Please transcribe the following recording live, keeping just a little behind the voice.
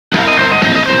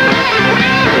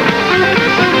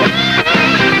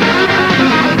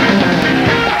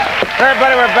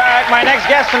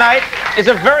guest tonight is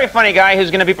a very funny guy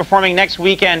who's going to be performing next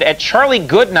weekend at Charlie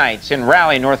Goodnight's in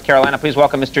Raleigh, North Carolina. Please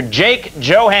welcome Mr. Jake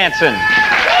Johannsen.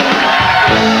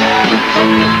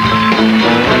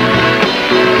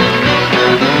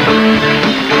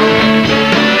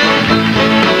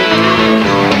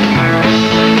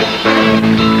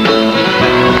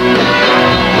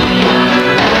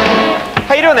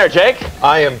 How you doing there, Jake?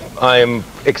 I am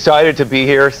excited to be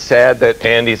here. Sad that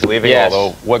Andy's leaving. Yes.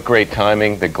 Although, what great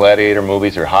timing! The Gladiator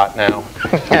movies are hot now.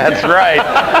 That's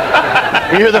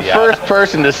right. You're the first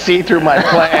person to see through my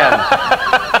plan.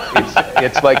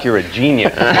 It's like you're a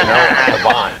genius, you know,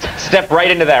 savant. Step right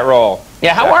into that role.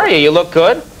 Yeah. How are you? You look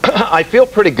good. I feel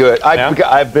pretty good. I'm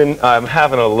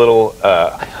having a little.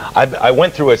 I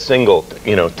went through a single,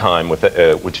 time with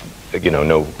which,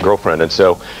 no girlfriend, and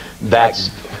so that's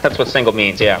what single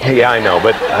means. Yeah. Yeah, I know,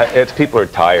 but it's people are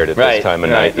tired at this time of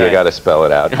night. You got to spell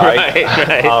it out. Right.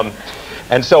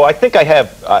 And so I think I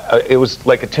have. It was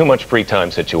like a too much free time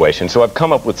situation. So I've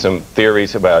come up with some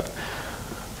theories about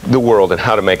the world and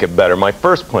how to make it better. My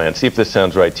first plan, see if this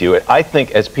sounds right to you, I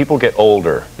think as people get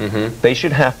older, they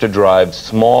should have to drive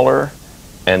smaller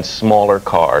and smaller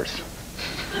cars.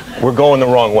 We're going the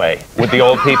wrong way with the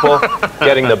old people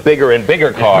getting the bigger and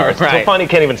bigger cars. Right. So finally you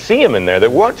can't even see them in there. They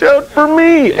watch out for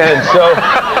me. And so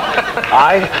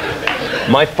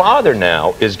my father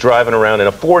now is driving around in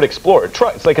a Ford Explorer.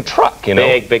 Truck. It's like a truck,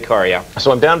 Big car, yeah.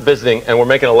 So I'm down visiting and we're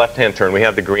making a left-hand turn. We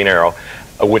have the green arrow,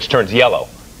 which turns yellow.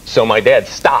 So my dad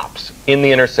stops in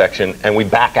the intersection and we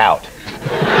back out.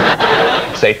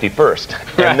 Safety first.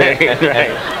 And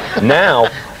then, now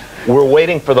we're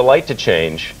waiting for the light to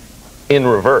change in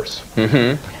reverse.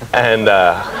 And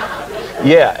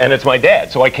yeah, and it's my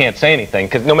dad, so I can't say anything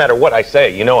because no matter what I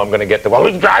say, I'm going to get the, well,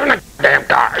 who's driving the damn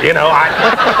car?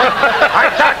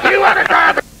 I taught you how to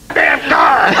drive the damn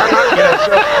car.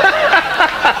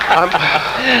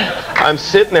 I'm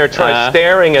sitting there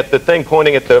staring at the thing,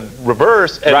 pointing at the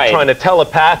reverse, and trying to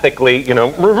telepathically,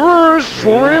 reverse,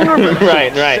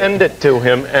 send it to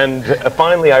him. And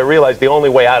finally I realized the only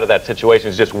way out of that situation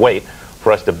is just wait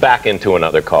for us to back into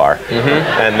another car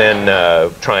and then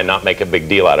try and not make a big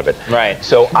deal out of it. Right.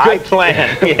 So Good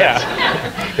plan. Yeah.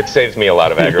 It saves me a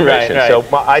lot of aggravation. So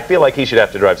I feel like he should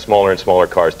have to drive smaller and smaller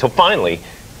cars till finally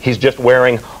he's just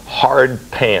wearing hard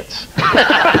pants.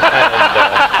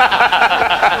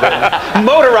 And,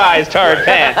 motorized hard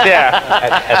pants, yeah.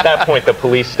 At that point, the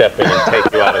police step in and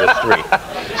take you out of the street.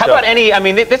 How about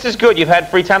this is good. You've had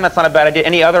free time. That's not a bad idea.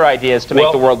 Any other ideas to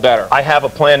make the world better? I have a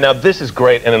plan. Now, this is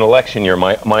great. In an election year,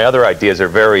 my other ideas are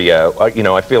very,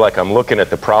 I feel like I'm looking at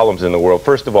the problems in the world.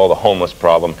 First of all, the homeless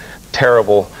problem.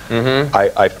 Terrible.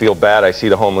 I feel bad. I see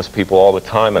the homeless people all the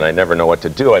time, and I never know what to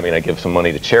do. I give some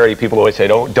money to charity. People always say,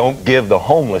 don't give the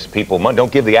homeless people money.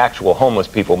 Don't give the actual homeless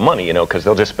people money, because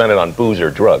they'll just spend it on booze or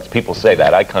drugs. People say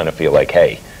that. I kind of feel like,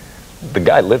 hey, the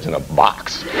guy lives in a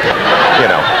box.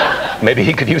 Maybe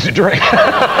he could use a drink. So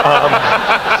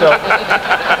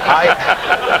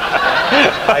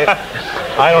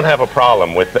I don't have a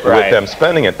problem with them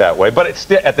spending it that way, but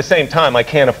at the same time, I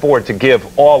can't afford to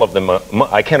give all of them.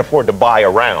 I can't afford to buy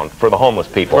around for the homeless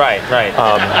people. Right.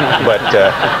 But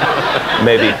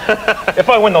maybe if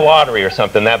I win the lottery or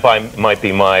something, that might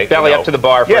be my belly up to the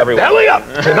bar for everyone. Belly up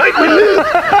tonight we lose.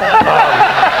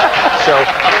 So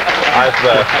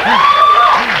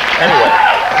anyway.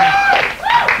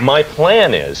 My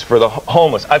plan is for the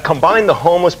homeless. I've combined the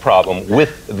homeless problem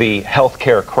with the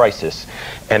healthcare crisis.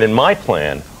 And in my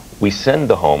plan, we send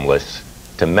the homeless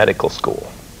to medical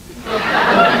school.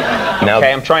 Now,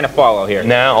 okay, I'm trying to follow here.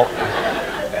 Now,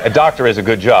 a doctor is a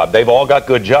good job. They've all got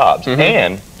good jobs.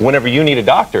 And whenever you need a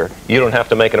doctor, you don't have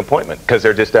to make an appointment because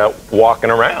they're just out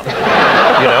walking around.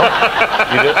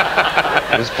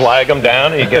 You just flag them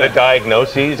down and you get a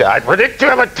diagnosis. I predict you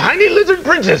have a tiny lizard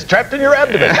princess trapped in your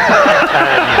abdomen.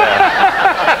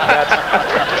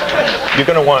 You're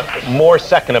going to want more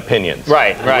second opinions.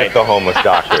 Right. With the homeless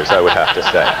doctors, I would have to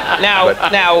say.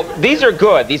 Now, these are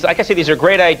good. Like I said, these are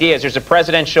great ideas. There's a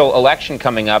presidential election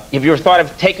coming up. Have you ever thought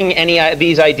of taking any of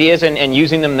these ideas and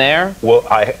using them there? Well,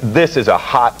 this is a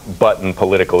hot button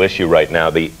political issue right now,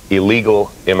 the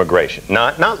illegal immigration.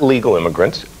 Not legal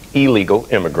immigrants, illegal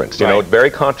immigrants. It's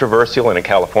very controversial, and in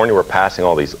California we're passing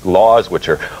all these laws which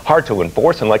are hard to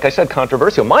enforce, and like I said,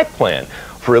 controversial. My plan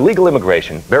for illegal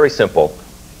immigration, very simple.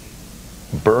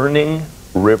 Burning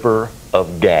river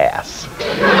of gas.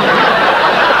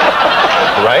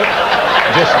 Right?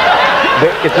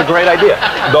 It's a great idea.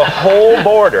 The whole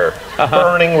border,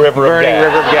 burning river of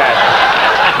gas.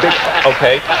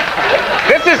 Okay.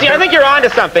 I think you're onto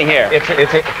something here.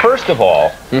 First of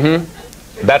all,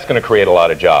 That's going to create a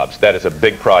lot of jobs. That is a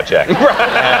big project. Keep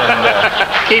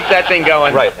that thing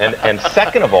going. Right, and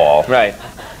second of all, right.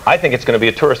 I think it's going to be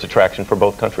a tourist attraction for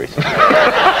both countries. You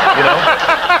know,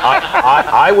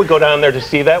 I would go down there to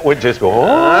see that. Would just go,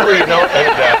 oh, you know,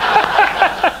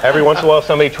 and every once in a while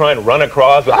somebody trying to run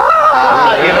across. You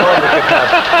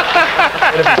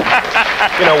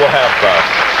know, we'll have.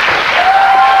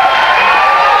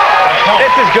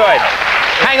 This is good.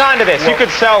 Hang on to this. You could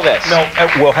sell this. No,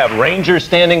 we'll have rangers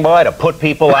standing by to put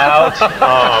people out.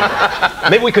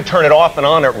 Maybe we could turn it off and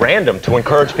on at random to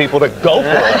encourage people to go for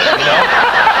it. You know.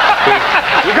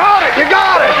 You got it! You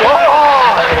got it!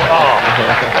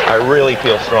 I really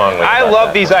feel strongly. I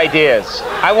love these ideas.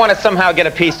 I want to somehow get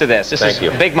a piece of this. This is a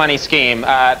big money scheme.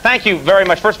 Thank you very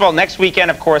much. First of all, next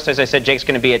weekend, of course, as I said, Jake's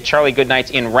going to be at Charlie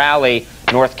Goodnight's in Raleigh,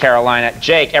 North Carolina.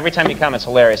 Jake, every time you come, it's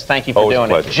hilarious. Thank you for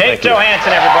doing it. Jake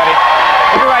Johannsen, everybody.